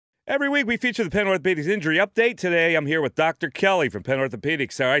Every week we feature the Penn Orthopedics injury update. Today I'm here with Dr. Kelly from Penn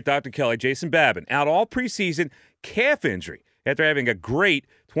Orthopedics. All right, Dr. Kelly, Jason Babin, out all preseason, calf injury after having a great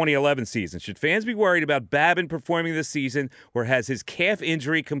 2011 season. Should fans be worried about Babin performing this season, or has his calf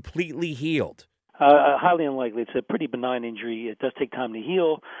injury completely healed? Highly unlikely. It's a pretty benign injury. It does take time to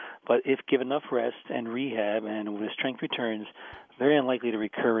heal, but if given enough rest and rehab and when his strength returns, very unlikely to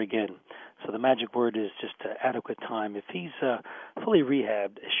recur again. So the magic word is just adequate time. If he's fully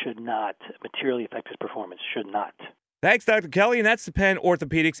rehabbed, it should not materially affect his performance. Should not. Thanks, Dr. Kelly, and that's the Penn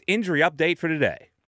Orthopedics injury update for today.